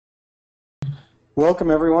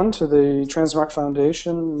Welcome everyone to the tranSMART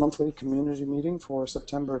Foundation monthly community meeting for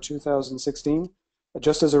September 2016.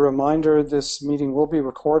 Just as a reminder, this meeting will be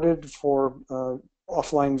recorded for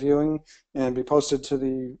offline viewing and be posted to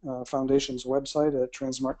the Foundation's website at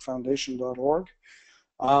transmartfoundation.org,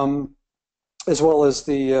 as well as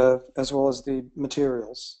the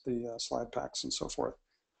materials, the slide packs and so forth.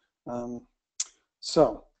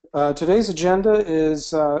 Today's agenda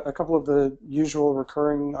is a couple of the usual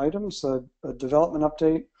recurring items, a development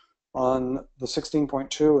update on the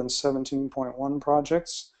 16.2 and 17.1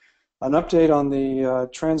 projects, an update on the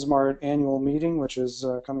tranSMART annual meeting, which is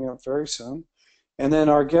coming up very soon. And then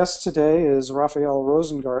our guest today is Raphael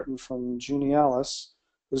Rosengarten from Genialis,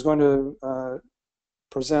 who's going to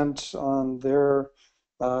present on their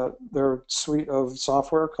suite of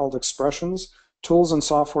software called Expressions, tools and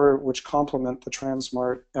software which complement the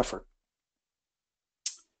tranSMART effort.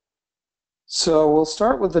 So we'll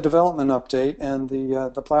start with the development update and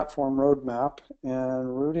the platform roadmap.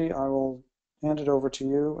 And Rudy, I will hand it over to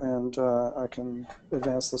you, and I can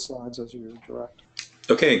advance the slides as you direct.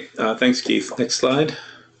 Okay, thanks, Keith. Next slide.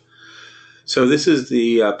 So this is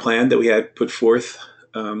the plan that we had put forth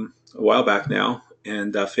a while back now.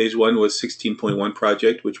 And phase one was 16.1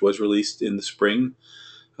 project, which was released in the spring.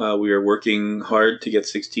 We are working hard to get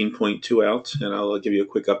 16.2 out, and I'll give you a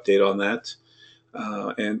quick update on that.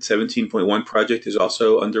 And 17.1 project is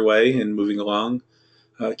also underway and moving along.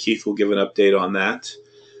 Keith will give an update on that.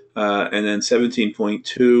 And then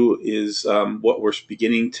 17.2 is what we're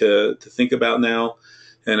beginning to think about now.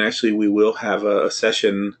 And actually, we will have a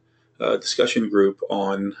session discussion group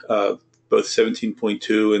on both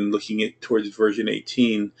 17.2 and looking at towards version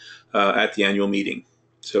 18 at the annual meeting.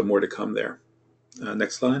 So more to come there.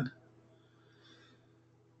 Next slide.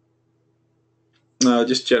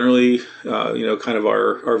 Just generally, kind of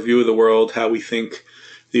our view of the world, how we think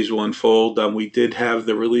these will unfold. We did have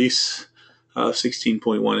the release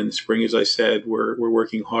 16.1 in the spring, as I said. We're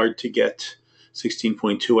working hard to get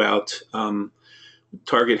 16.2 out.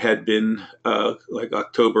 Target had been like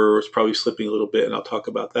October, was probably slipping a little bit, and I'll talk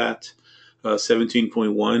about that.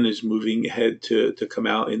 17.1 is moving ahead to come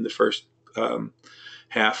out in the first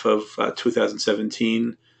half of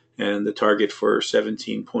 2017, and the target for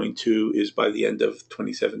 17.2 is by the end of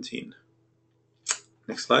 2017.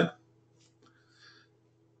 Next slide.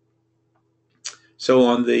 So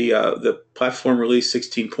on the platform release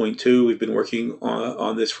 16.2, we've been working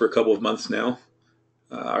on this for a couple of months now.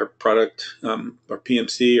 Our product, our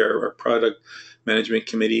PMC, our product management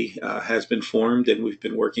committee has been formed, and we've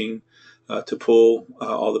been working to pull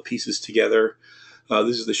all the pieces together.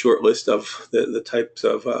 This is the short list of the types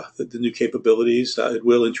of the new capabilities. It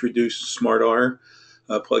will introduce SmartR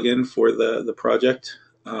plugin for the project,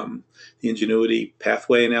 the Ingenuity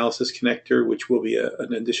Pathway Analysis Connector, which will be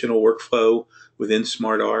an additional workflow within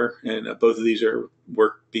SmartR, and both of these are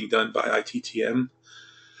work being done by ITTM.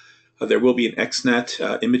 There will be an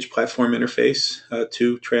XNAT image platform interface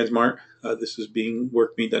to tranSMART. This is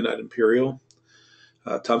work being done at Imperial.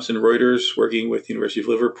 Thomson Reuters, working with the University of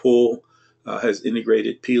Liverpool, has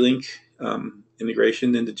integrated P-Link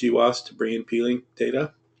integration into GWAS to bring in P-Link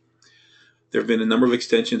data. There have been a number of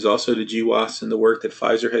extensions also to GWAS and the work that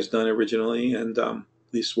Pfizer has done originally, and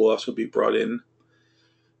these will also be brought in.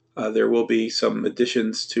 There will be some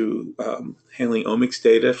additions to handling omics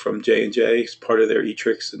data from J&J as part of their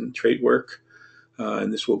eTricks and trade work,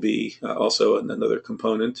 and this will be also another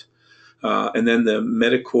component. And then the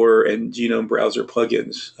Metacore and Genome Browser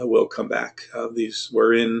plugins will come back. These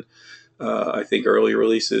were in, I think, early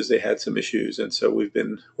releases. They had some issues, and so we've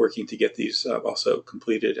been working to get these also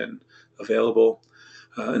completed and available.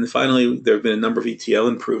 And finally, there have been a number of ETL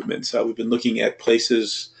improvements. We've been looking at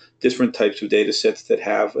places, different types of data sets that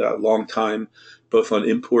have a long time, both on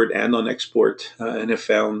import and on export, and have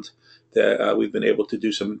found that we've been able to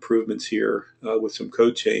do some improvements here with some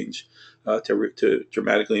code change to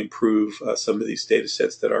dramatically improve some of these data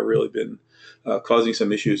sets that are really been causing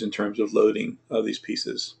some issues in terms of loading these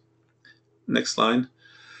pieces. Next slide.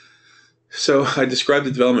 So I described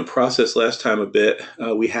the development process last time a bit.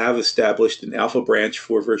 We have established an alpha branch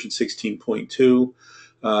for version 16.2.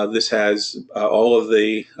 This has all of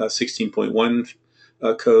the 16.1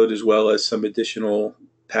 code, as well as some additional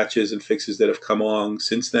patches and fixes that have come along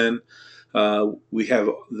since then. We have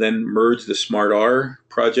then merged the SmartR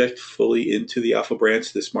project fully into the alpha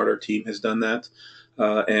branch. The SmartR team has done that.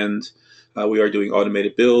 And we are doing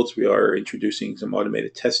automated builds. We are introducing some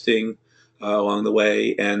automated testing along the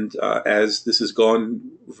way. And as this has gone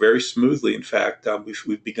very smoothly, in fact,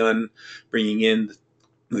 we've begun bringing in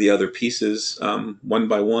the other pieces one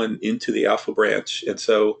by one into the alpha branch. And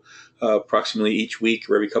so approximately each week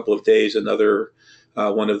or every couple of days, another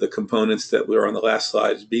one of the components that were on the last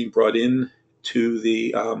slide is being brought in to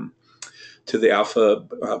the alpha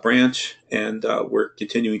branch, and we're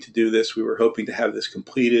continuing to do this. We were hoping to have this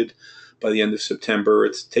completed by the end of September.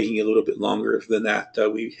 It's taking a little bit longer than that.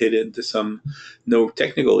 We hit into some no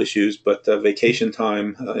technical issues, but vacation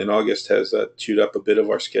time in August has chewed up a bit of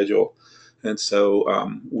our schedule, and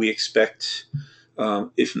so we expect,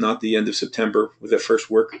 if not the end of September, with the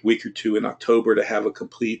first work week or two in October, to have a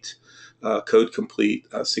complete code complete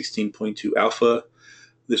 16.2 alpha.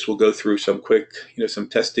 This will go through some quick, some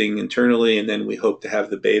testing internally, and then we hope to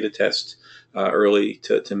have the beta test early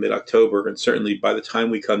to mid-October. And certainly by the time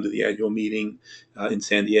we come to the annual meeting in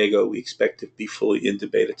San Diego, we expect to be fully into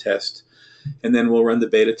beta test. And then we'll run the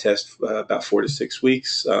beta test about 4 to 6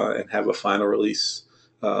 weeks and have a final release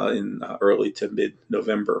in early to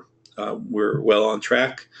mid-November. We're well on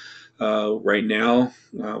track. Right now,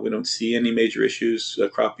 we don't see any major issues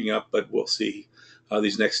cropping up, but we'll see.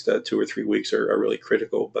 These next 2 or 3 weeks are really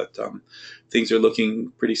critical, but things are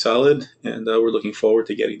looking pretty solid, and we're looking forward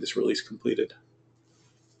to getting this release completed.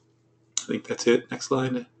 I think that's it. Next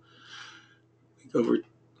slide. Over.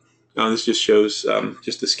 This just shows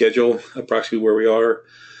just the schedule, approximately where we are.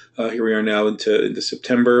 Here we are now into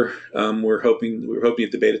September. We're hoping to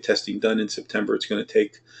get the beta testing done in September. It's going to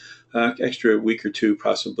take extra week or two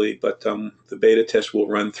possibly, but the beta test will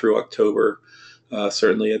run through October.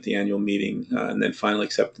 Certainly at the annual meeting, and then final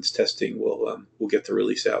acceptance testing will get the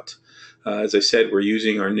release out. As I said, we're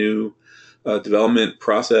using our new development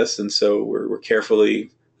process, and so we're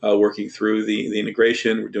carefully working through the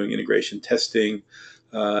integration. We're doing integration testing,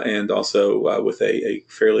 and also with a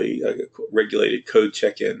fairly regulated code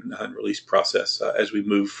check-in and release process as we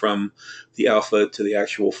move from the alpha to the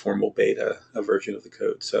actual formal beta version of the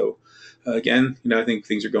code. So again, I think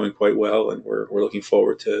things are going quite well, and we're looking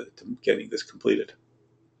forward to getting this completed.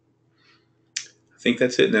 I think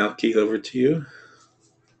that's it now. Keith, over to you.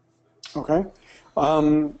 Okay.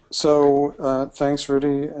 Thanks,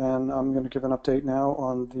 Rudy, and I'm going to give an update now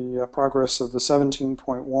on the progress of the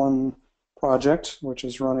 17.1 project, which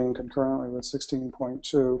is running concurrently with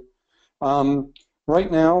 16.2.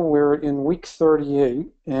 Right now, we're in week 38,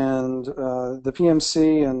 and the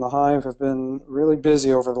PMC and the Hive have been really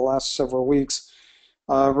busy over the last several weeks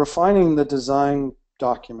refining the design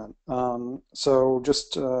document. So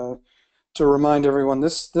just to remind everyone,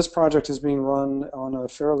 this project is being run on a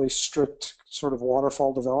fairly strict sort of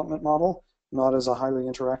waterfall development model, not as a highly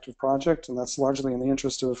interactive project, and that's largely in the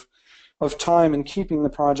interest of time and keeping the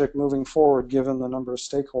project moving forward given the number of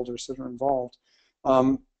stakeholders that are involved.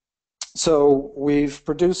 So we've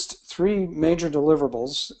produced 3 major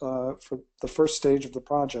deliverables for the first stage of the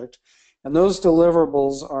project, and those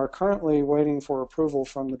deliverables are currently waiting for approval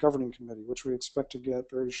from the governing committee, which we expect to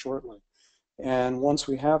get very shortly. And once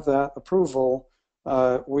we have that approval,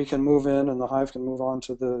 we can move in, and the Hive can move on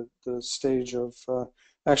to the stage of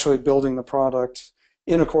actually building the product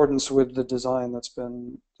in accordance with the design that's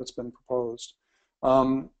been proposed.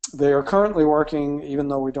 They are currently working, even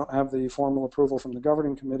though we don't have the formal approval from the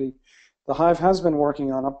governing committee, the Hive has been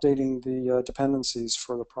working on updating the dependencies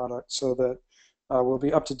for the product so that we'll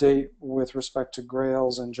be up to date with respect to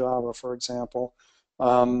Grails and Java, for example.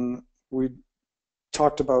 We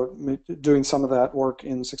talked about doing some of that work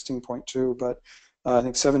in 16.2, but I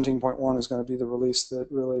think 17.1 is going to be the release that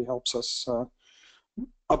really helps us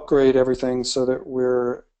upgrade everything so that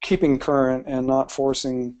we're keeping current and not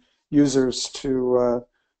forcing users to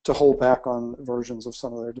hold back on versions of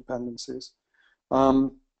some of their dependencies.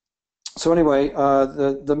 So anyway,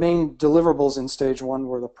 the main deliverables in stage 1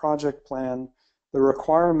 were the project plan, the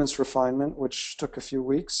requirements refinement, which took a few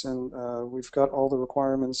weeks, and we've got all the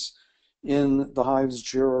requirements in the Hive's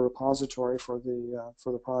Jira repository for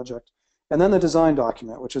the project. And then the design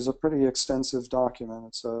document, which is a pretty extensive document.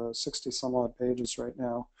 It's 60 some odd pages right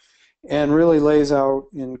now, and really lays out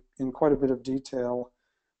in quite a bit of detail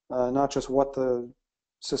not just what the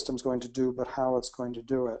system's going to do, but how it's going to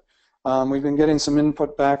do it. We've been getting some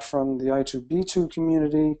input back from the I2B2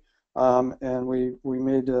 community, and we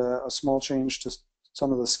made a small change to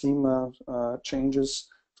some of the schema changes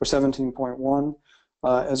for 17.1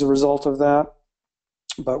 as a result of that.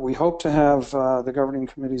 But we hope to have the governing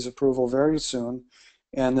committee's approval very soon,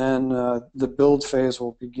 and then the build phase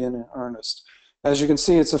will begin in earnest. As you can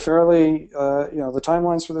see, it's a fairly, the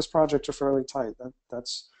timelines for this project are fairly tight.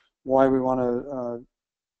 That's why we want to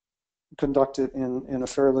conduct it in a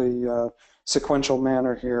fairly sequential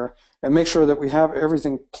manner here, and make sure that we have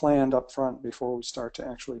everything planned up front before we start to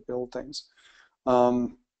actually build things.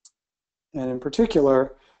 And in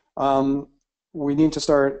particular, we need to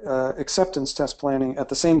start acceptance test planning at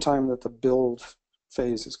the same time that the build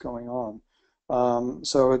phase is going on.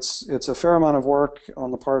 So it's a fair amount of work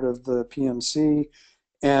on the part of the PMC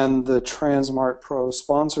and the tranSMART Pro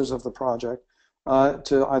sponsors of the project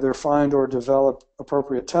to either find or develop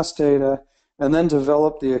appropriate test data and then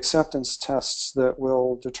develop the acceptance tests that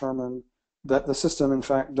will determine that the system in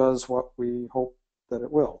fact does what we hope that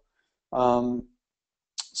it will.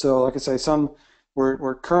 So like I say,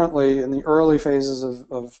 we're currently in the early phases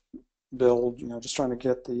of build, just trying to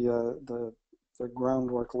get the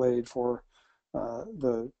groundwork laid for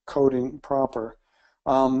the coding proper.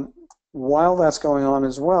 While that's going on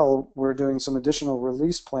as well, we're doing some additional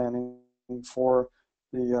release planning for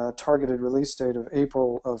the targeted release date of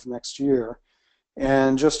April of next year.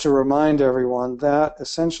 And just to remind everyone, that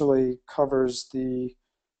essentially covers the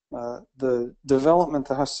development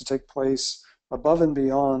that has to take place above and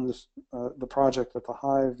beyond the project that the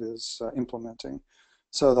Hive is implementing.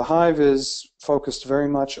 So the Hive is focused very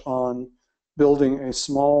much on building a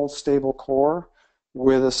small, stable core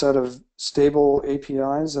with a set of stable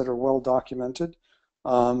APIs that are well documented,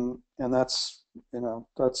 and that's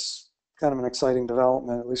kind of an exciting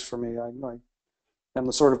development, at least for me. I am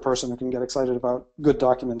the sort of person who can get excited about good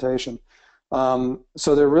documentation.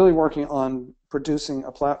 So they're really working on producing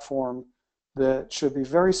a platform that should be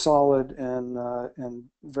very solid and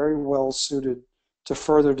very well suited to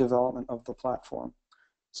further development of the platform.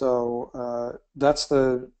 So that's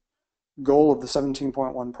the goal of the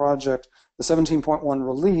 17.1 project. The 17.1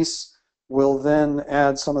 release will then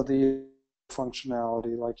add some of the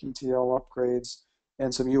functionality like ETL upgrades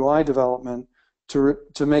and some UI development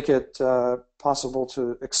to make it possible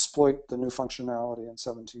to exploit the new functionality in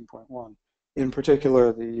 17.1. In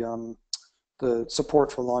particular, the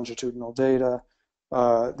support for longitudinal data,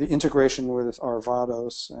 the integration with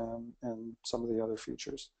Arvados, and some of the other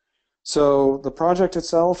features. So the project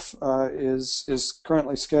itself is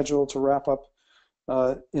currently scheduled to wrap up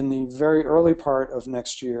in the very early part of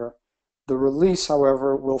next year. The release,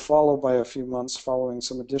 however, will follow by a few months following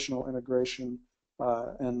some additional integration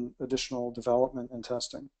and additional development and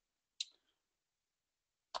testing.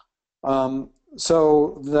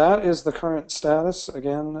 So that is the current status.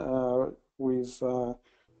 Again, we've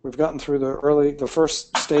gotten through the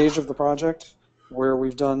first stage of the project, where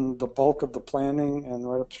we've done the bulk of the planning and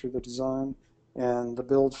right up through the design, and the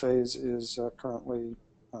build phase is currently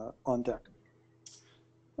on deck.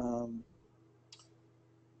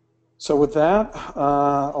 So with that,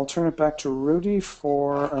 I'll turn it back to Rudy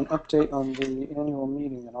for an update on the annual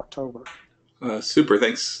meeting in October. Super,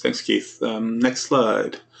 thanks Keith. Next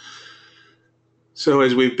slide. So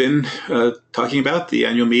as we've been talking about, the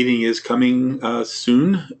annual meeting is coming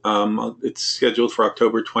soon. It's scheduled for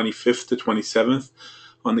October 25th to 27th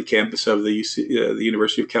on the campus of the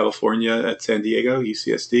University of California at San Diego,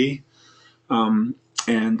 UCSD.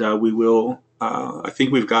 We will, I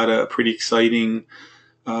think we've got a pretty exciting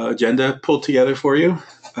agenda pulled together for you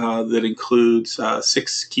that includes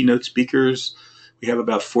 6 keynote speakers. We have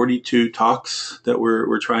about 42 talks that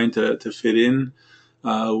we're trying to fit in.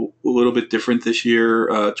 A little bit different this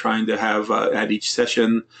year, trying to have at each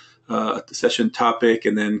session the session topic,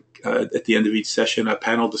 and then at the end of each session a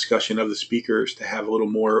panel discussion of the speakers to have a little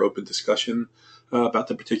more open discussion about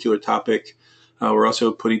the particular topic. We're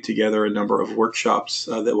also putting together a number of workshops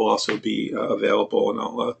that will also be available, and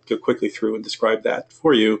I'll go quickly through and describe that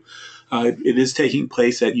for you. It is taking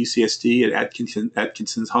place at UCSD at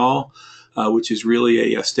Atkinson's Hall, which is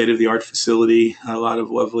really a state-of-the-art facility, a lot of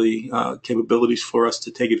lovely capabilities for us to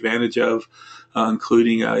take advantage of,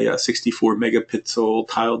 including a 64 megapixel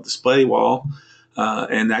tiled display wall.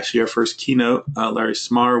 And actually our first keynote, Larry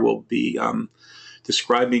Smar will be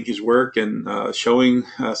describing his work and showing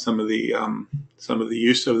some of the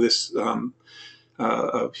use of this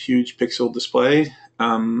huge pixel display.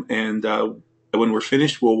 When we're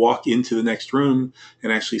finished, we'll walk into the next room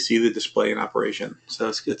and actually see the display in operation. So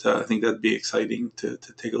it's good. I think that'd be exciting to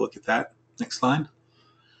take a look at that. Next slide.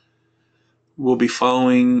 We'll be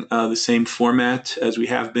following the same format as we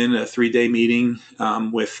have been, a 3-day meeting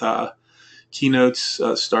with keynotes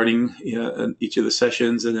starting in each of the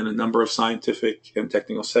sessions, and then a number of scientific and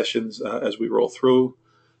technical sessions as we roll through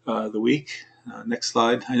the week. Next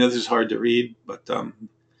slide. I know this is hard to read, but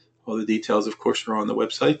all the details, of course, are on the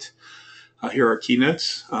website. Here are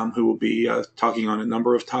keynotes who will be talking on a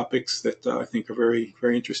number of topics that I think are very,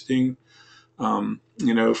 very interesting. From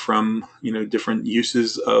different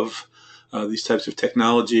uses of these types of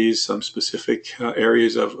technologies, some specific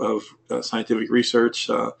areas of scientific research.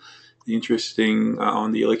 Interesting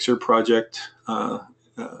on the Elixir project.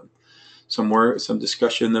 Some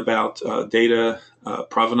discussion about data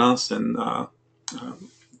provenance and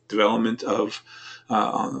development of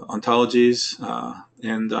ontologies,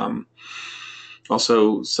 and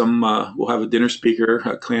also we'll have a dinner speaker.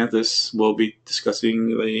 Clanthus will be discussing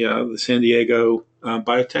the San Diego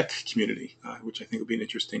biotech community, which I think will be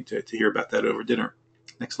interesting to hear about that over dinner.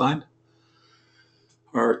 Next slide.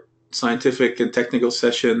 Our scientific and technical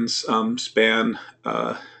sessions span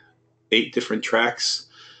 8 different tracks,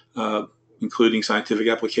 including scientific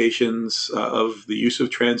applications of the use of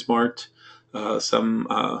tranSMART, some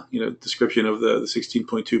description of the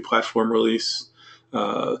 16.2 platform release,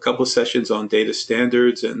 a couple of sessions on data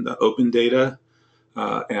standards and open data,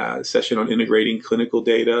 a session on integrating clinical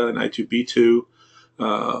data and I2B2,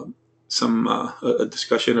 a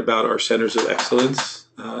discussion about our centers of excellence,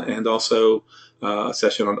 and also a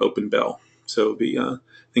session on Open Bell. So it'll be, I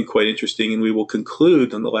think, quite interesting. And we will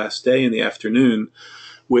conclude on the last day in the afternoon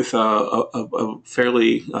with a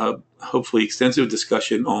fairly, hopefully, extensive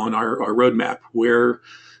discussion on our roadmap. Where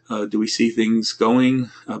do we see things going,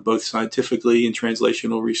 both scientifically in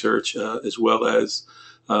translational research, as well as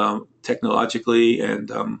technologically,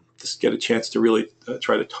 and just get a chance to really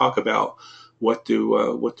try to talk about what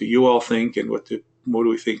do you all think, and what do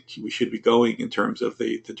we think we should be going in terms of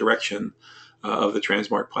the direction of the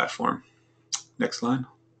tranSMART platform. Next slide.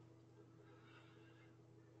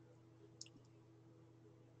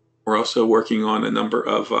 We're also working on a number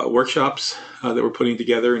of workshops that we're putting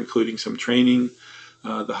together, including some training.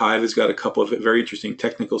 The Hive has got a couple of very interesting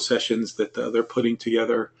technical sessions that they're putting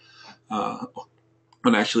together on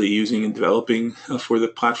actually using and developing for the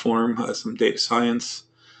platform, some data science.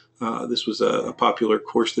 This was a popular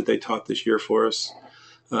course that they taught this year for us.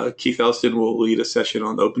 Keith Elston will lead a session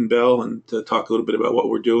on Open Bell and talk a little bit about what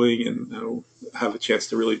we're doing, and have a chance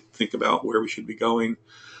to really think about where we should be going.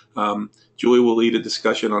 Julie will lead a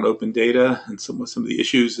discussion on open data and some of the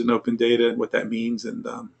issues in open data and what that means, and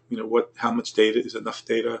how much data is enough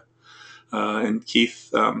data. And Keith,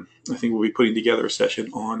 I think, will be putting together a session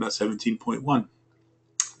on 17.1.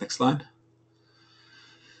 Next slide.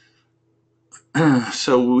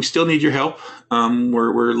 So we still need your help.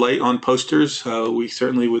 We're light on posters. We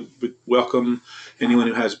certainly would welcome anyone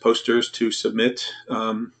who has posters to submit.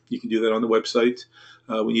 You can do that on the website.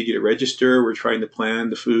 We need you to register. We're trying to plan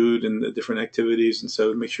the food and the different activities, and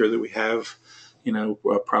so make sure that we have,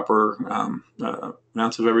 proper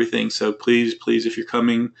amounts of everything. So please, if you're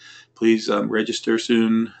coming, please register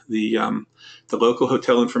soon. The local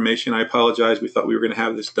hotel information, I apologize. We thought we were going to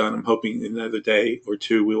have this done. I'm hoping in another day or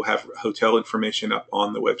two we will have hotel information up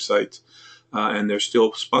on the website. And there's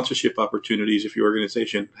still sponsorship opportunities if your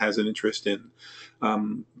organization has an interest in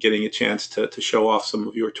getting a chance to show off some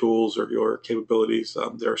of your tools or your capabilities.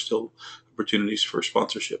 There are still opportunities for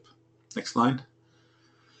sponsorship. Next slide.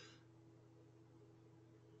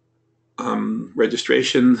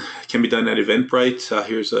 Registration can be done at Eventbrite.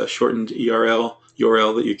 Here's a shortened URL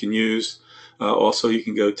that you can use. Also, you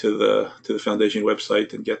can go to the foundation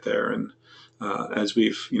website and get there. And as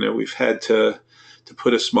we've had to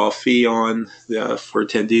put a small fee on for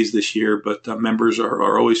attendees this year, but members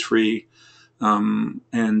are always free, and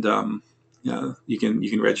you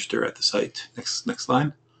can register at the site. Next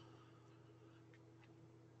slide.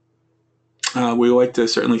 We would like to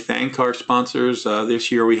certainly thank our sponsors.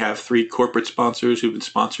 This year we have 3 corporate sponsors who've been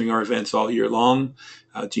sponsoring our events all year long: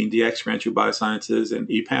 GeneDx, Rancho Biosciences, and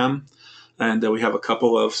EPAM. And we have a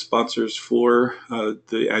couple of sponsors for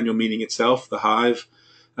the annual meeting itself: the Hive,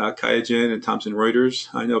 QIAGEN, and Thomson Reuters.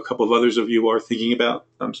 I know a couple of others of you are thinking about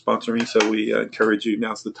sponsoring, so we encourage you.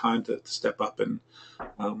 Now's the time to step up, and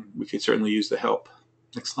we could certainly use the help.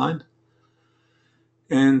 Next slide.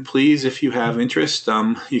 And please, if you have interest,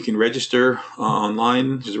 you can register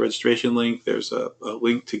online. There's a registration link. There's a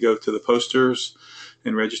link to go to the posters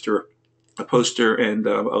and register a poster, and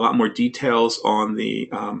a lot more details on the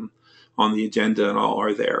agenda and all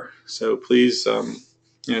are there. So please,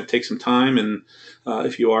 take some time, and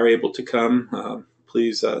if you are able to come,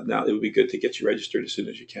 please. Now it would be good to get you registered as soon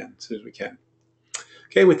as we can.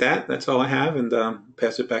 Okay, with that, that's all I have, and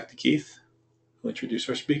pass it back to Keith. We'll introduce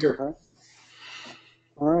our speaker. Okay.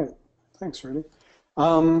 All right. Thanks, Rudy.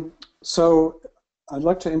 So I'd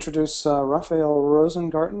like to introduce Raphael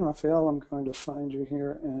Rosengarten. Raphael, I'm going to find you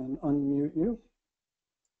here and unmute you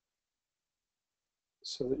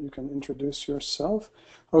so that you can introduce yourself.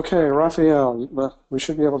 Okay, Raphael, we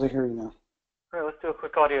should be able to hear you now. All right, let's do a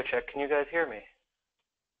quick audio check. Can you guys hear me?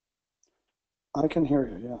 I can hear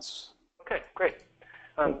you, yes. Okay, great.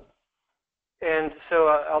 And so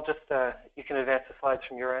I'll just, you can advance the slides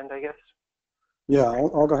from your end, I guess? Yeah,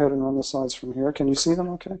 I'll go ahead and run the slides from here. Can you see them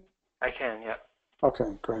okay? I can, yeah. Okay,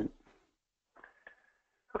 great.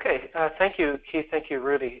 Okay, thank you, Keith. Thank you,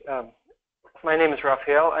 Rudy. My name is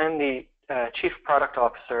Rafael. I'm the Chief Product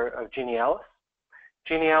Officer of Genialis.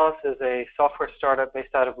 Genialis is a software startup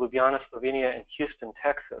based out of Ljubljana, Slovenia, and Houston,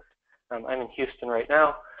 Texas. I'm in Houston right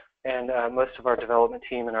now, and most of our development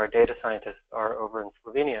team and our data scientists are over in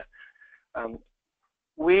Slovenia.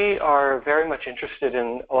 We are very much interested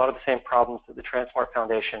in a lot of the same problems that the tranSMART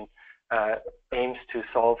Foundation aims to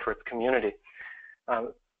solve for its community.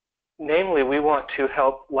 Namely, we want to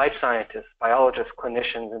help life scientists, biologists,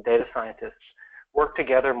 clinicians, and data scientists work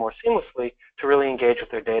together more seamlessly to really engage with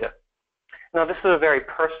their data. Now, this is a very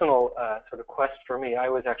personal sort of quest for me. I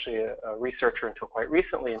was actually a researcher until quite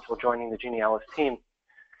recently, until joining the Genialis team.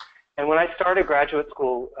 And when I started graduate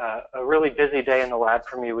school, a really busy day in the lab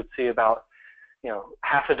for me would see about,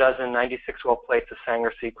 half a dozen 96-well plates of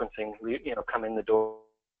Sanger sequencing, come in the door.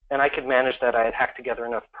 And I could manage that. I had hacked together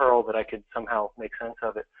enough Perl that I could somehow make sense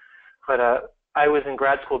of it. But I was in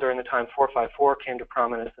grad school during the time 454 came to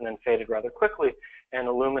prominence and then faded rather quickly, and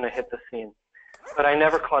Illumina hit the scene. But I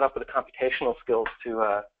never caught up with the computational skills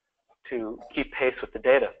to keep pace with the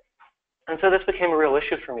data. And so this became a real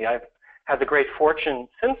issue for me. I've had the great fortune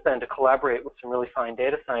since then to collaborate with some really fine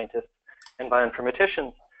data scientists and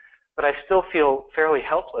bioinformaticians, but I still feel fairly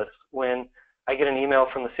helpless when I get an email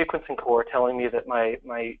from the sequencing core telling me that my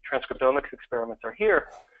transcriptomics experiments are here,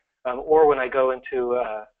 or when I go into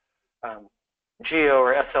Geo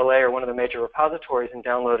or SLA or one of the major repositories and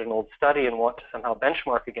download an old study and want to somehow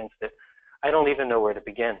benchmark against it, I don't even know where to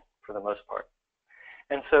begin for the most part.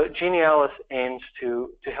 And so Genialis aims to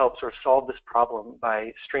help sort of solve this problem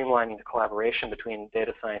by streamlining the collaboration between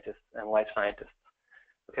data scientists and life scientists.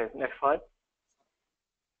 Okay, next slide.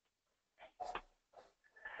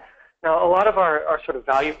 Now, a lot of our sort of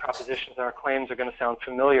value propositions and our claims are going to sound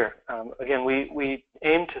familiar. Again, we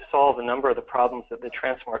aim to solve a number of the problems that the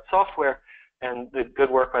tranSMART software and the good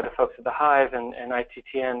work by the folks at the Hive and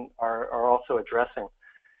ITTN are also addressing.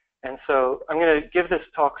 And so I'm going to give this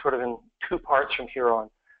talk sort of in two parts from here on.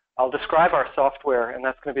 I'll describe our software, and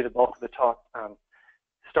that's going to be the bulk of the talk,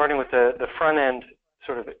 starting with the front end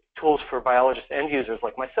sort of tools for biologist end users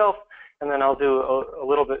like myself, and then I'll do a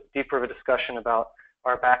little bit deeper of a discussion about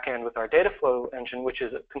our back end with our data flow engine, which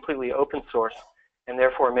is completely open source and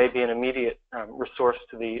therefore may be an immediate resource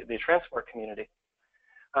to the tranSMART community.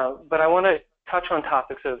 But I want to touch on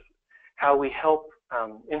topics of how we help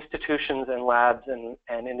institutions and labs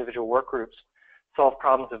and individual work groups solve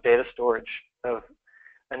problems of data storage, of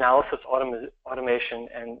analysis automation,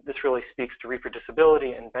 and this really speaks to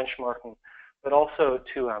reproducibility and benchmarking, but also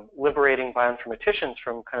to liberating bioinformaticians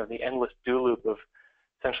from kind of the endless do loop of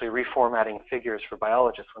essentially reformatting figures for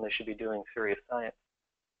biologists when they should be doing serious science.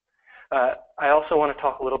 I also want to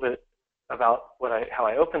talk a little bit about how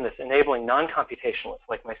I open this, enabling non-computationalists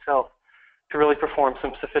like myself to really perform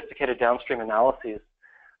some sophisticated downstream analyses,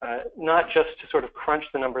 not just to sort of crunch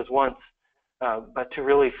the numbers once, but to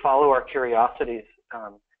really follow our curiosities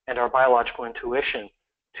and our biological intuition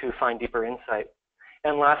to find deeper insight.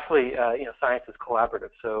 And lastly, science is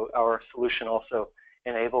collaborative, so our solution also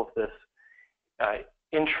enables this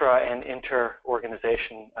intra and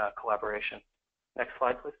inter-organization collaboration. Next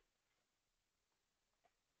slide, please.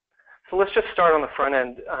 So let's just start on the front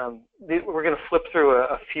end. We're going to flip through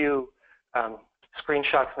a few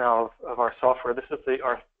screenshots now of our software. This is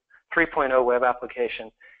our 3.0 web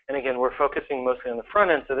application. And again, we're focusing mostly on the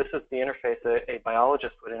front end, so this is the interface a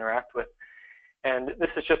biologist would interact with. And this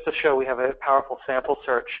is just to show we have a powerful sample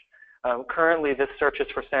search. Currently, this searches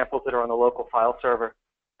for samples that are on the local file server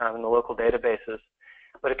in the local databases.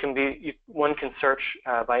 But it can be, one can search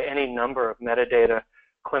by any number of metadata,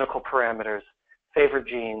 clinical parameters, favored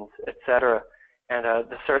genes, etc. And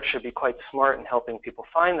the search should be quite smart in helping people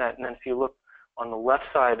find that. And then if you look on the left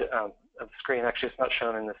side of the screen, actually it's not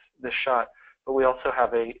shown in this shot, but we also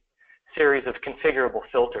have a series of configurable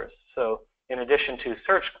filters. So in addition to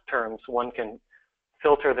search terms, one can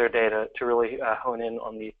filter their data to really hone in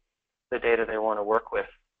on the data they want to work with.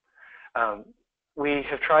 We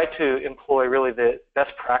have tried to employ really the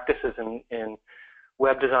best practices in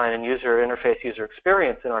web design and user interface, user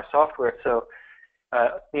experience in our software. So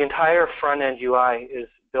the entire front-end UI is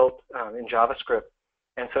built in JavaScript,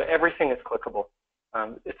 and so everything is clickable.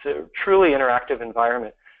 It's a truly interactive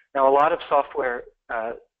environment. Now, a lot of software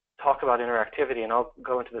talk about interactivity, and I'll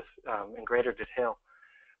go into this in greater detail.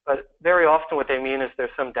 But very often what they mean is there's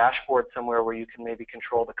some dashboard somewhere where you can maybe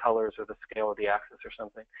control the colors or the scale of the axis or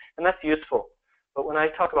something, and that's useful. But when I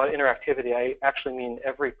talk about interactivity, I actually mean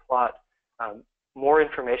every plot. More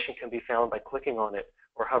information can be found by clicking on it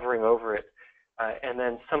or hovering over it, and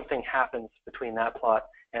then something happens between that plot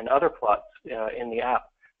and other plots in the app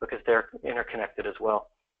because they're interconnected as well.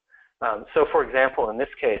 So for example, in this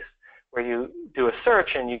case, where you do a search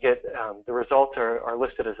and you get the results are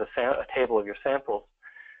listed as a table of your samples.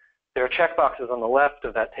 There are checkboxes on the left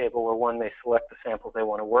of that table where one may select the samples they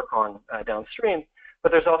want to work on downstream,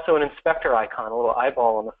 but there's also an inspector icon, a little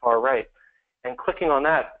eyeball on the far right, and clicking on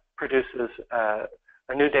that produces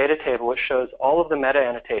a new data table which shows all of the meta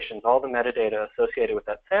annotations, all the metadata associated with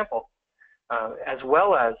that sample, as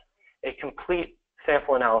well as a complete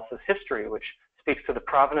sample analysis history, which speaks to the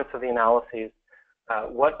provenance of the analyses,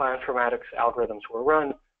 what bioinformatics algorithms were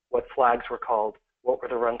run, what flags were called, what were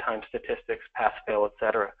the runtime statistics, pass-fail,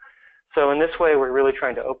 etc. So in this way, we're really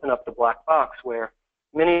trying to open up the black box where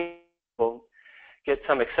many people get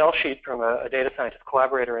some Excel sheet from a data scientist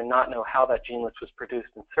collaborator and not know how that gene list was produced,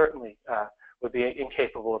 and certainly would be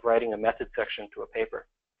incapable of writing a method section to a paper,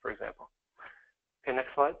 for example. Okay,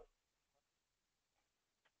 next slide.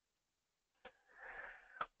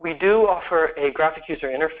 We do offer a graphic user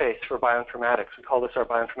interface for bioinformatics. We call this our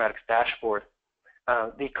bioinformatics dashboard.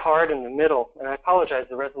 The card in the middle, and I apologize,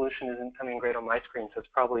 the resolution isn't coming great on my screen, so it's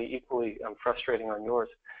probably equally frustrating on yours.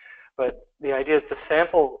 But the idea is the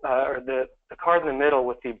sample, or the card in the middle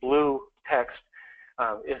with the blue text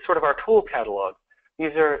is sort of our tool catalog.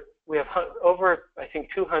 We have over, I think,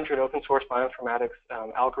 200 open source bioinformatics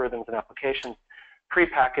algorithms and applications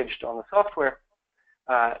prepackaged on the software.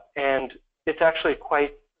 And it's actually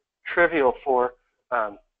quite trivial for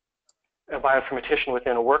a bioinformatician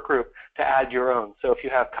within a work group to add your own. So if you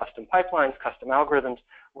have custom pipelines, custom algorithms,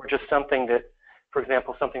 or just something that, for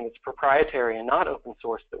example, something that's proprietary and not open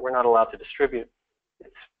source that we're not allowed to distribute,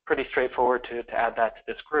 it's pretty straightforward to add that to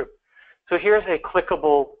this group. So here's a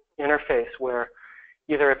clickable interface where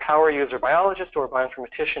either a power user biologist or a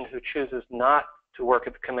bioinformatician who chooses not to work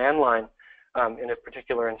at the command line in a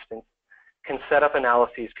particular instance can set up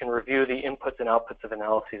analyses, can review the inputs and outputs of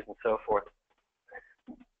analyses, and so forth.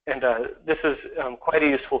 And this is quite a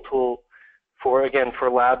useful tool for, again, for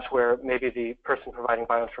labs where maybe the person providing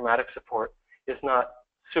bioinformatics support is not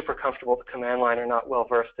super comfortable with the command line or not well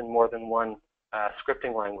versed in more than one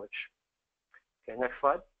scripting language. Okay, next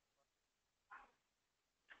slide.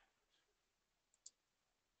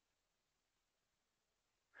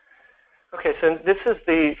 Okay, so this is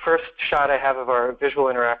the first shot I have of our visual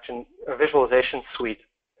interaction, or visualization suite.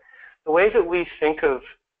 The way that we think of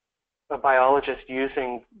a biologist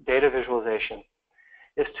using data visualization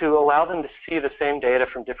is to allow them to see the same data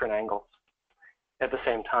from different angles at the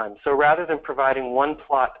same time. So rather than providing one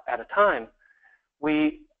plot at a time,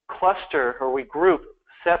 we cluster or we group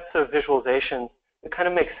sets of visualizations that kind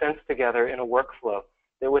of make sense together in a workflow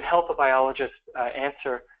that would help a biologist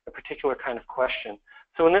answer a particular kind of question.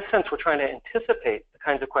 So in this sense, we're trying to anticipate the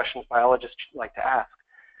kinds of questions biologists like to ask.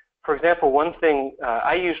 For example, one thing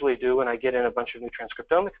I usually do when I get in a bunch of new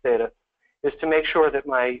transcriptomics data is to make sure that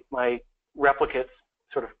my replicates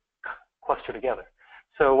sort of cluster together.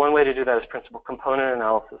 So one way to do that is principal component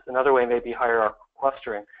analysis. Another way may be hierarchical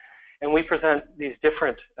clustering. And we present these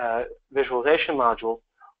different visualization modules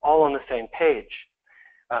all on the same page.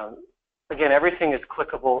 Again, everything is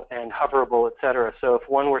clickable and hoverable, et cetera. So if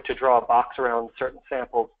one were to draw a box around certain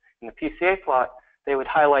samples in the PCA plot, they would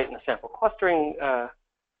highlight in the sample clustering,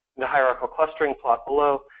 the hierarchical clustering plot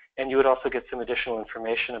below, and you would also get some additional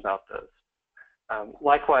information about those.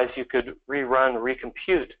 Likewise, you could rerun,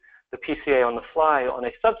 recompute the PCA on the fly on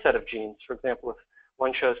a subset of genes. For example, if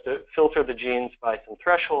one chose to filter the genes by some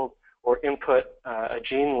threshold or input a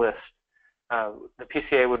gene list, the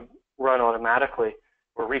PCA would run automatically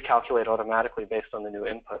or recalculate automatically based on the new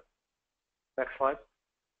input. Next slide.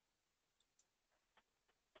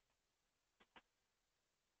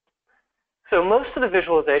 So most of the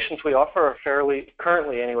visualizations we offer are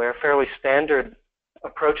currently anyway, are fairly standard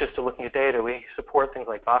approaches to looking at data. We support things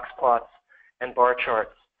like box plots and bar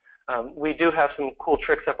charts. We do have some cool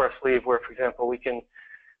tricks up our sleeve where, for example, we can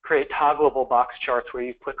create toggleable box charts where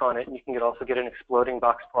you click on it and you can also get an exploding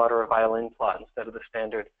box plot or a violin plot instead of the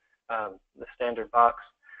standard box.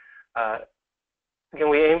 Again,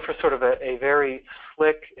 we aim for sort of a very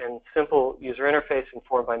slick and simple user interface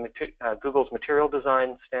informed by Google's material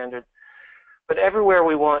design standard. But everywhere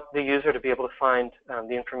we want the user to be able to find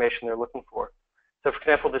the information they're looking for. So for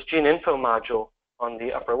example, this gene info module on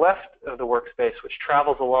the upper left of the workspace, which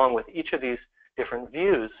travels along with each of these different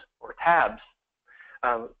views or tabs,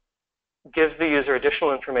 gives the user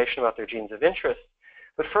additional information about their genes of interest.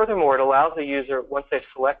 But furthermore, it allows the user, once they've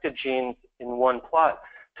selected genes in one plot,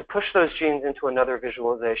 to push those genes into another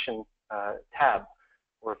visualization tab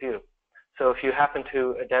or view. So if you happen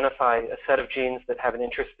to identify a set of genes that have an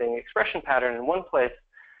interesting expression pattern in one place,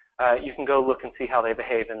 you can go look and see how they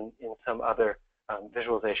behave in some other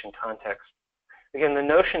visualization context. again, the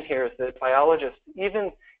notion here is that biologists,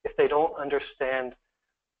 even if they don't understand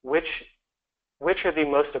which are the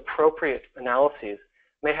most appropriate analyses,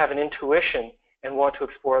 may have an intuition and want to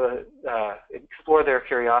explore their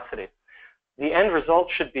curiosity. The end result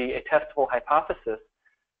should be a testable hypothesis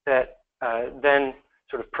that then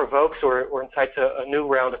sort of provokes or incites a new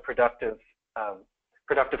round of productive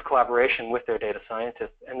collaboration with their data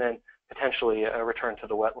scientists, and then potentially a return to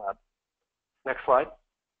the wet lab. Next slide.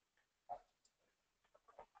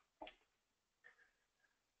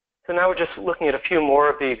 So now we're just looking at a few more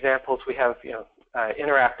of the examples. We have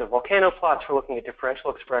interactive volcano plots for looking at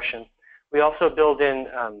differential expression. We also build in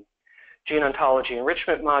gene ontology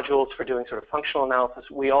enrichment modules for doing sort of functional analysis.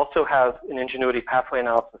 We also have an Ingenuity pathway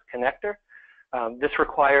analysis connector. This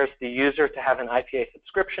requires the user to have an IPA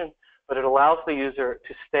subscription, but it allows the user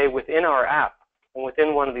to stay within our app and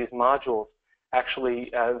within one of these modules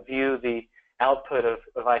actually view the output of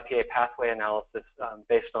IPA pathway analysis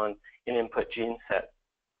based on an input gene set.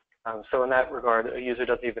 So in that regard, a user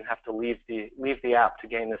doesn't even have to leave the app to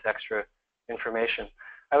gain this extra information.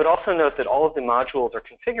 I would also note that all of the modules are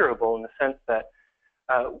configurable in the sense that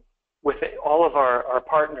with all of our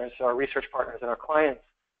partners, our research partners and our clients,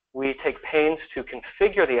 we take pains to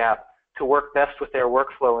configure the app to work best with their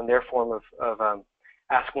workflow and their form of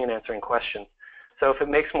asking and answering questions. So if it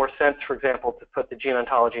makes more sense, for example, to put the gene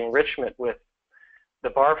ontology enrichment with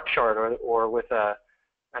the bar chart or with a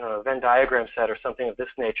Venn diagram set or something of this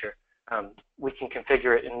nature, we can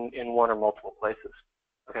configure it in one or multiple places.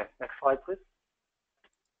 Okay, next slide, please.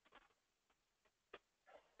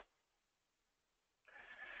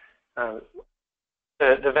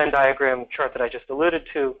 The Venn diagram chart that I just alluded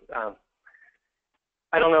to,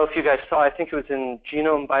 I don't know if you guys saw, I think it was in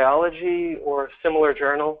Genome Biology or a similar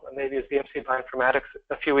journal, maybe it was BMC Bioinformatics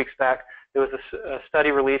a few weeks back. There was a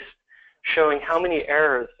study released showing how many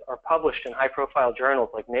errors are published in high-profile journals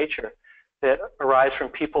like Nature that arise from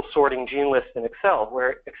people sorting gene lists in Excel,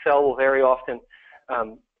 where Excel will very often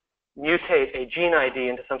mutate a gene ID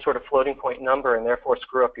into some sort of floating point number and therefore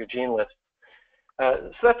screw up your gene list.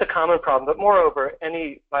 So that's a common problem, but moreover,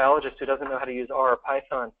 any biologist who doesn't know how to use R or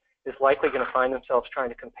Python is likely going to find themselves trying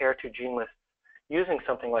to compare two gene lists using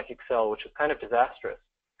something like Excel, which is kind of disastrous.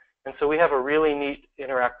 And so we have a really neat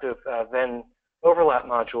interactive Venn overlap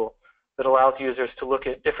module that allows users to look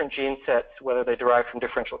at different gene sets, whether they derive from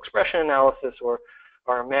differential expression analysis or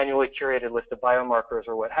our manually curated list of biomarkers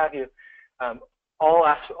or what have you.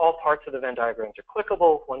 All parts of the Venn diagrams are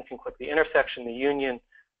clickable. One can click the intersection, the union,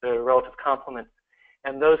 the relative complement.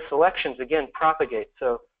 And those selections, again, propagate.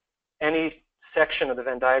 So any section of the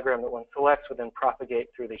Venn diagram that one selects would then propagate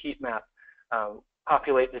through the heat map,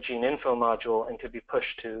 populate the gene info module, and could be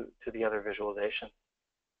pushed to the other visualization.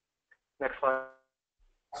 Next slide.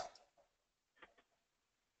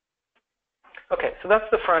 Okay, so that's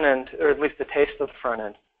the front end, or at least the taste of the front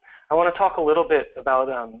end. I want to talk a little bit about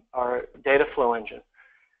our data flow engine.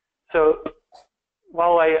 So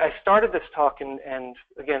while I started this talk, and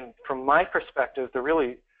again, from my perspective, the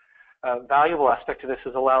really valuable aspect of this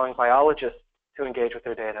is allowing biologists to engage with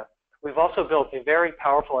their data. We've also built a very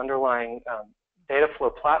powerful underlying data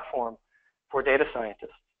flow platform for data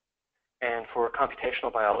scientists and for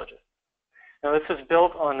computational biologists. Now, this is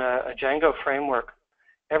built on a Django framework.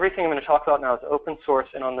 Everything I'm going to talk about now is open source,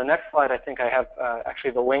 and on the next slide, I think I have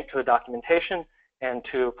actually the link to the documentation and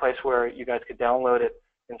to a place where you guys could download it,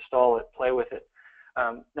 install it, play with it.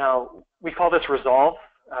 Now, we call this Resolve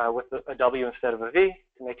with a W instead of a V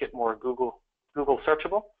to make it more Google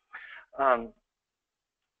searchable.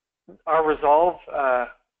 Our Resolve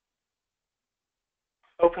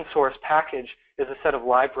open source package is a set of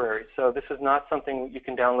libraries. So this is not something you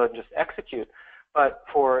can download and just execute. But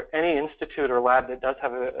for any institute or lab that does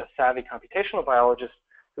have a savvy computational biologist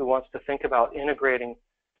who wants to think about integrating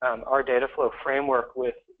our data flow framework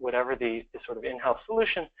with whatever the sort of in-house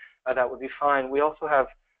solution, that would be fine. We also have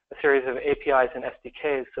a series of APIs and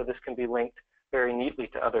SDKs, so this can be linked very neatly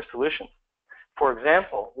to other solutions. For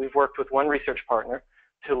example, we've worked with one research partner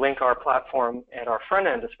to link our platform and our front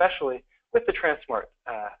end, especially, with the tranSMART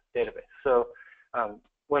database. So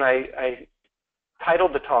when I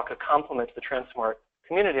titled the talk A Complement to the tranSMART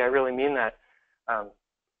Community, I really mean that.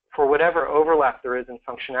 For whatever overlap there is in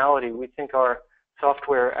functionality, we think our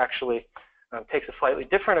software actually takes a slightly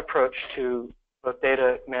different approach to both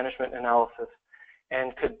data management analysis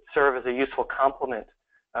and could serve as a useful complement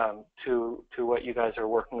to what you guys are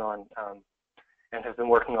working on and have been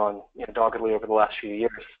working on doggedly over the last few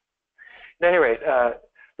years. At any rate,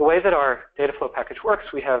 the way that our data flow package works,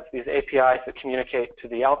 we have these APIs that communicate to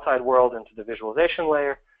the outside world and to the visualization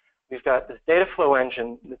layer. We've got this data flow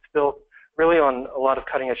engine that's built really on a lot of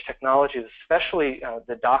cutting-edge technologies, especially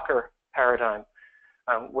the Docker paradigm,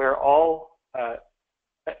 where all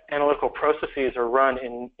analytical processes are run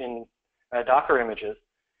in Docker images.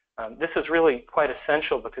 This is really quite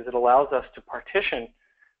essential because it allows us to partition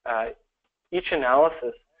each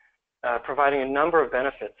analysis, providing a number of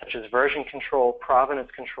benefits, such as version control, provenance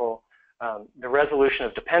control, the resolution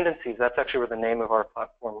of dependencies. That's actually where the name of our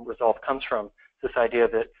platform Resolve comes from, this idea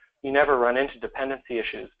that you never run into dependency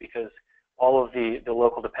issues because all of the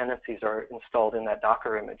local dependencies are installed in that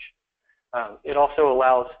Docker image. It also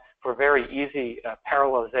allows for very easy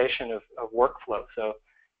parallelization of workflow. So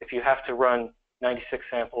if you have to run 96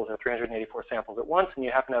 samples or 384 samples at once and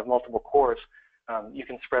you happen to have multiple cores, you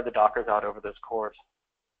can spread the Dockers out over those cores.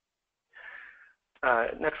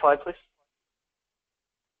 Next slide, please.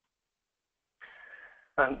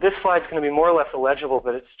 This slide is going to be more or less illegible,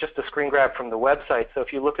 but it's just a screen grab from the website. So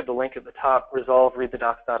if you look at the link at the top, Resolve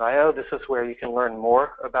readthedocs.io, this is where you can learn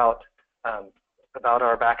more about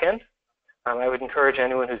our backend. I would encourage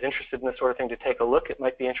anyone who's interested in this sort of thing to take a look. It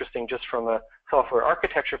might be interesting just from a software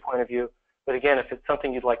architecture point of view. But again, if it's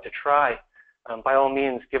something you'd like to try, by all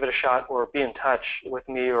means, give it a shot or be in touch with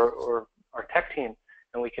me or our tech team,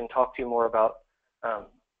 and we can talk to you more about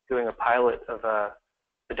doing a pilot of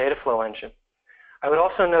the data flow engine. I would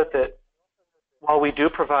also note that while we do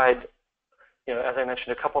provide, as I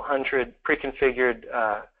mentioned, a couple hundred pre-configured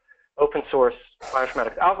open source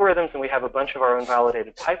bioinformatics algorithms, and we have a bunch of our own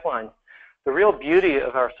validated pipelines, the real beauty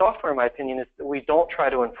of our software, in my opinion, is that we don't try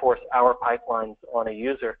to enforce our pipelines on a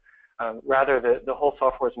user. Rather, the whole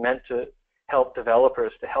software is meant to help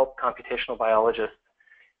developers, to help computational biologists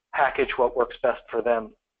package what works best for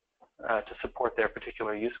them to support their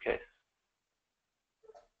particular use case.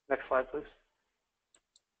 Next slide, please.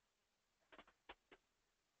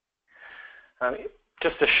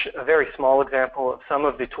 Just a very small example of some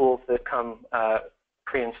of the tools that come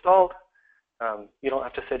pre-installed. You don't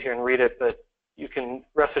have to sit here and read it, but you can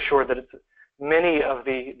rest assured that it's many of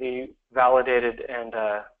the validated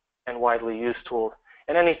and widely used tools.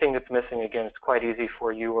 And anything that's missing, again, it's quite easy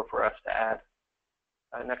for you or for us to add.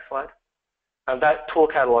 Next slide. That tool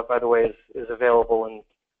catalog, by the way, is available in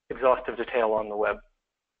exhaustive detail on the web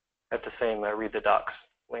at the same Read the Docs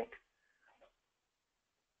link.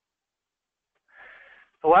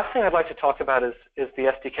 The last thing I'd like to talk about is the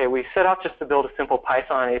SDK. We set out just to build a simple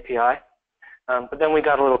Python API, but then we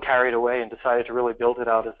got a little carried away and decided to really build it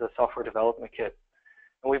out as a software development kit.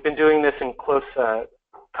 And we've been doing this in close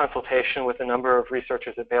consultation with a number of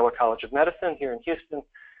researchers at Baylor College of Medicine here in Houston,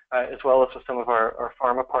 as well as with some of our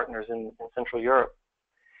pharma partners in Central Europe.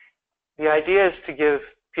 The idea is to give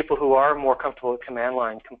people who are more comfortable with command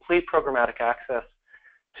line complete programmatic access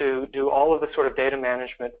to do all of the sort of data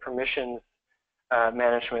management, permissions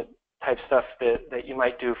management type stuff that you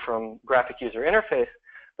might do from graphic user interface,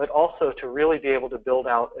 but also to really be able to build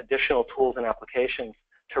out additional tools and applications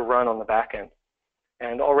to run on the back end.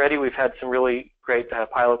 And already we've had some really great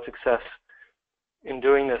pilot success in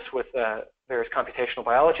doing this with various computational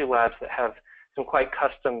biology labs that have some quite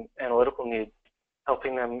custom analytical needs,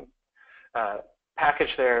 helping them package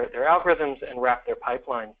their algorithms and wrap their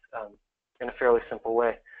pipelines in a fairly simple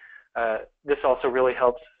way. This also really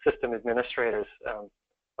helps system administrators,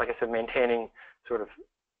 like I said, maintaining sort of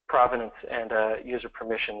provenance and user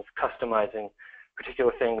permissions, customizing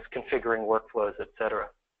particular things, configuring workflows, etc.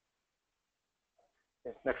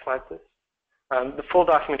 Okay, next slide, please. The full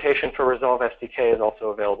documentation for Resolve SDK is also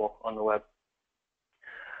available on the web.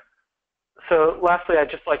 So lastly, I'd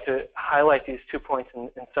just like to highlight these 2 points in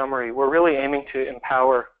summary. We're really aiming to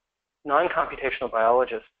empower non-computational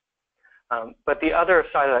biologists. But the other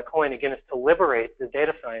side of that coin, again, is to liberate the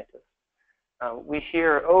data scientists. We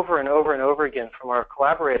hear over and over and over again from our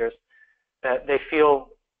collaborators that they feel,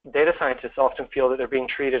 data scientists often feel that they're being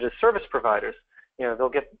treated as service providers. They'll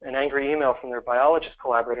get an angry email from their biologist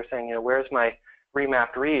collaborator saying, where's my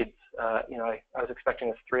remapped reads? I was expecting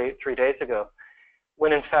this three days ago.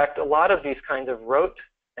 When in fact, a lot of these kinds of rote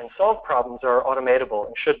and solved problems are automatable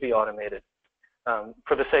and should be automated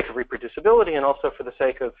for the sake of reproducibility and also for the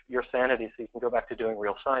sake of your sanity so you can go back to doing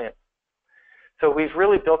real science. So we've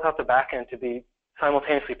really built out the back end to be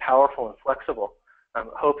simultaneously powerful and flexible,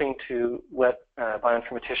 hoping to let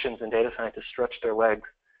bioinformaticians and data scientists stretch their legs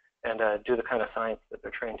and do the kind of science that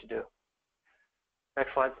they're trained to do.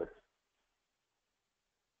 Next slide, please.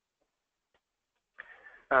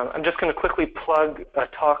 I'm just going to quickly plug a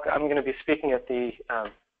talk. I'm going to be speaking at the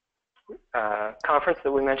conference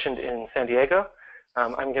that we mentioned in San Diego.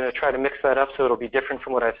 I'm going to try to mix that up so it'll be different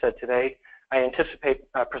from what I've said today. I anticipate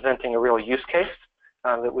presenting a real use case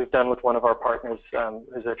that we've done with one of our partners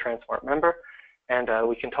who's a tranSMART member. and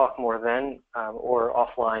we can talk more then or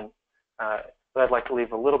offline. But I'd like to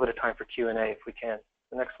leave a little bit of time for Q&A if we can.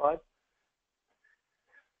 The next slide.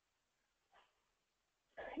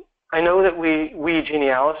 I know that we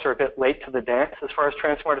Genialis are a bit late to the dance as far as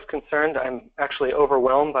tranSMART is concerned. I'm actually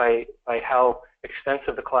overwhelmed by how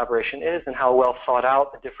extensive the collaboration is and how well thought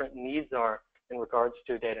out the different needs are in regards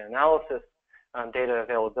to data analysis, data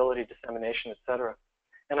availability, dissemination, et cetera.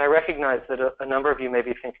 And I recognize that a number of you may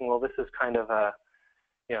be thinking, well, this is kind of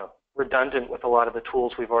redundant with a lot of the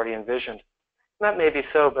tools we've already envisioned. And that may be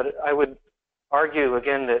so, but I would argue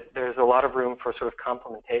again that there's a lot of room for sort of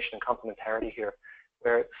complementation and complementarity here,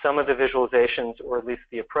 where some of the visualizations, or at least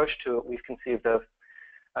the approach to it we've conceived of,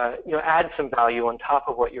 add some value on top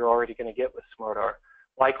of what you're already going to get with SmartR.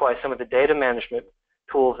 Likewise, some of the data management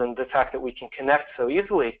tools and the fact that we can connect so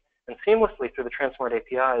easily and seamlessly through the tranSMART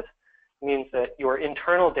APIs means that your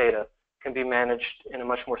internal data can be managed in a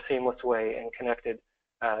much more seamless way and connected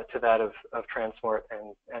to that of tranSMART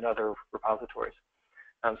and other repositories.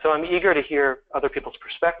 So I'm eager to hear other people's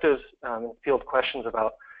perspectives and field questions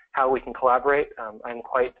about how we can collaborate. I'm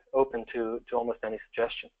quite open to almost any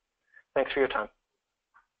suggestion. Thanks for your time.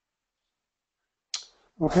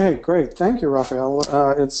 Okay, great. Thank you, Raphael.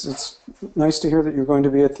 It's nice to hear that you're going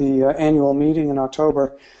to be at the annual meeting in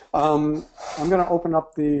October. I'm going to open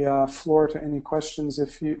up the floor to any questions.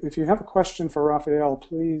 If you have a question for Raphael,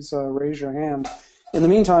 please raise your hand. In the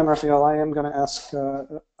meantime, Raphael, I am going to ask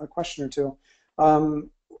a question or two.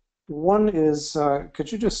 One is,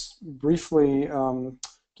 could you just briefly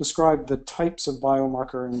describe the types of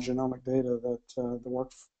biomarker and genomic data that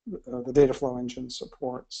the data flow engine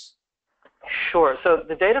supports? Sure. So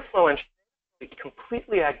the data flow engine is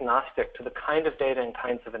completely agnostic to the kind of data and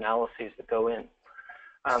kinds of analyses that go in.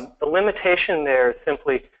 The limitation there is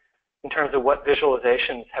simply in terms of what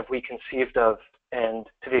visualizations have we conceived of, and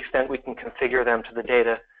to the extent we can configure them to the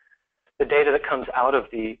data that comes out of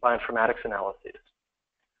the bioinformatics analyses.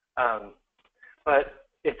 But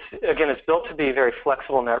it's built to be very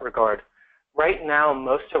flexible in that regard. Right now,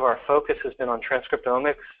 most of our focus has been on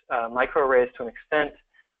transcriptomics, microarrays to an extent,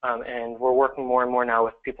 and we're working more and more now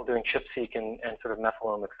with people doing ChIP-seq and sort of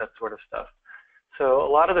methylomics, that sort of stuff. So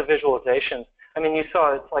a lot of the visualizations, I mean, you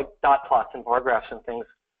saw it's like dot plots and bar graphs and things.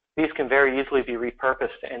 These can very easily be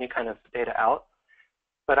repurposed to any kind of data out.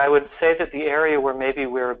 But I would say that the area where maybe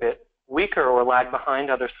we're a bit weaker or lag behind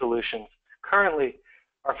other solutions currently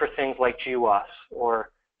are for things like GWAS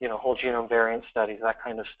or whole genome variant studies, that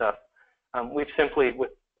kind of stuff. We've simply,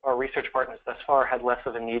 with our research partners thus far, had less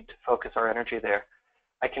of a need to focus our energy there.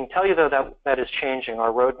 I can tell you, though, that is changing.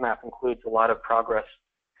 Our roadmap includes a lot of progress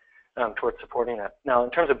towards supporting that. Now,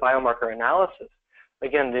 in terms of biomarker analysis,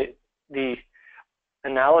 again, the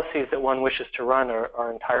analyses that one wishes to run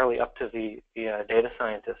are entirely up to the data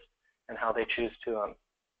scientists and how they choose to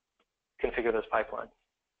configure those pipelines.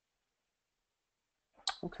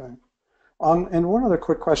 Okay. And one other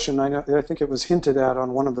quick question. I think it was hinted at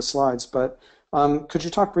on one of the slides, but could you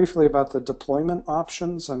talk briefly about the deployment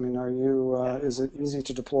options? I mean, is it easy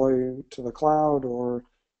to deploy to the cloud or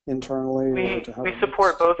internally? We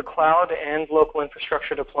support both cloud and local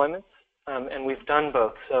infrastructure deployments, and we've done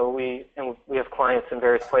both. So we have clients in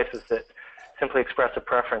various places that simply express a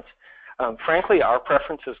preference. Frankly, our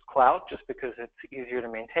preference is cloud, just because it's easier to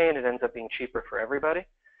maintain. It ends up being cheaper for everybody.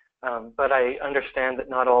 But I understand that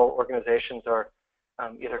not all organizations are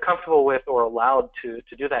either comfortable with or allowed to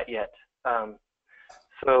do that yet.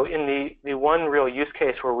 So in the one real use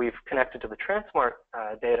case where we've connected to the tranSMART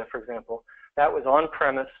data, for example, that was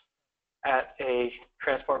on-premise at a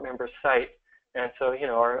tranSMART member's site. And so,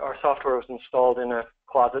 our software was installed in a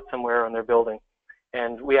closet somewhere on their building.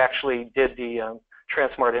 And we actually did the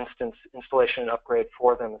tranSMART instance installation and upgrade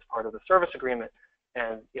for them as part of the service agreement.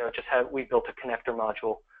 And, we built a connector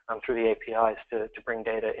module through the APIs to bring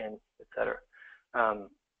data in, et cetera.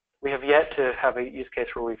 We have yet to have a use case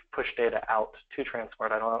where we've pushed data out to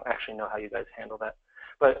tranSMART. I don't actually know how you guys handle that.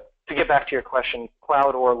 But to get back to your question,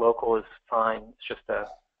 cloud or local is fine. It's just a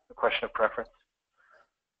question of preference.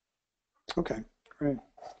 Okay, great.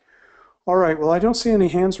 All right, well, I don't see any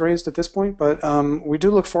hands raised at this point, but we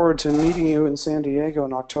do look forward to meeting you in San Diego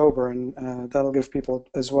in October, and that'll give people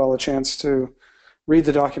as well a chance to read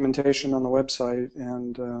the documentation on the website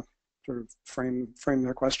and sort of frame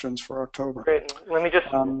their questions for October. Great. Let me just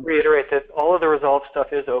reiterate that all of the Resolve stuff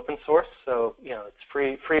is open source, so it's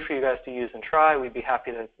free for you guys to use and try. We'd be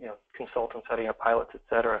happy to consult on setting up pilots, et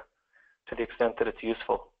cetera, to the extent that it's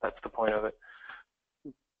useful. That's the point of it.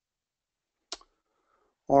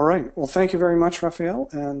 All right. Well, thank you very much, Raphael.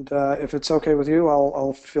 And if it's okay with you,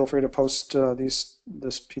 I'll feel free to post this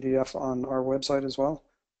PDF on our website as well.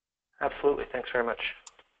 Absolutely. Thanks very much.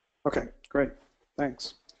 Okay, great.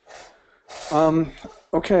 Thanks.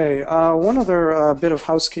 Okay, one other bit of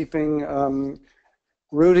housekeeping.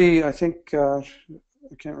 Rudy, I think, I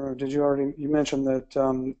can't remember, did you already, you mentioned that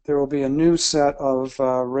there will be a new set of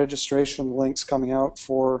registration links coming out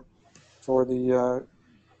for the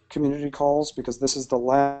community calls, because this is the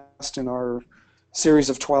last in our series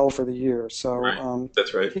of 12 for the year. So Right.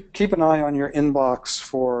 That's right. keep an eye on your inbox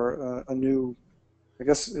for a new, I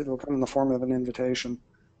guess it'll come in the form of an invitation.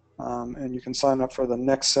 And you can sign up for the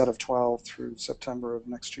next set of 12 through September of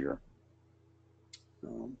next year.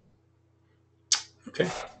 Okay.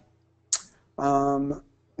 Are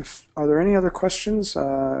there any other questions?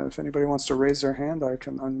 If anybody wants to raise their hand, I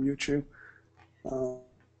can unmute you.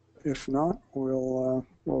 If not, we'll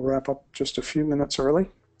wrap up just a few minutes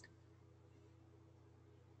early.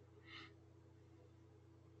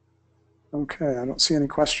 Okay, I don't see any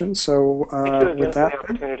questions. So Thank you again with that, for the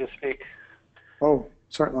opportunity to speak. Oh,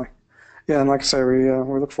 certainly. Yeah, and like I say, we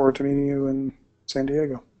look forward to meeting you in San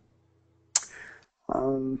Diego.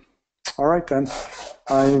 All right, then.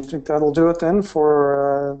 I think that'll do it then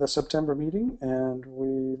for the September meeting, and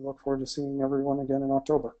we look forward to seeing everyone again in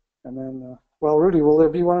October. And then, well, Rudy, will there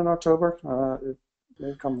be one in October? It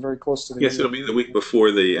may come very close to the Yes, end. it'll be the week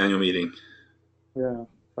before the annual meeting. Yeah,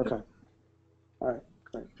 okay. All right,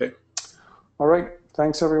 great. Okay. All right,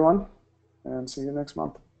 thanks, everyone, and see you next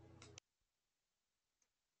month.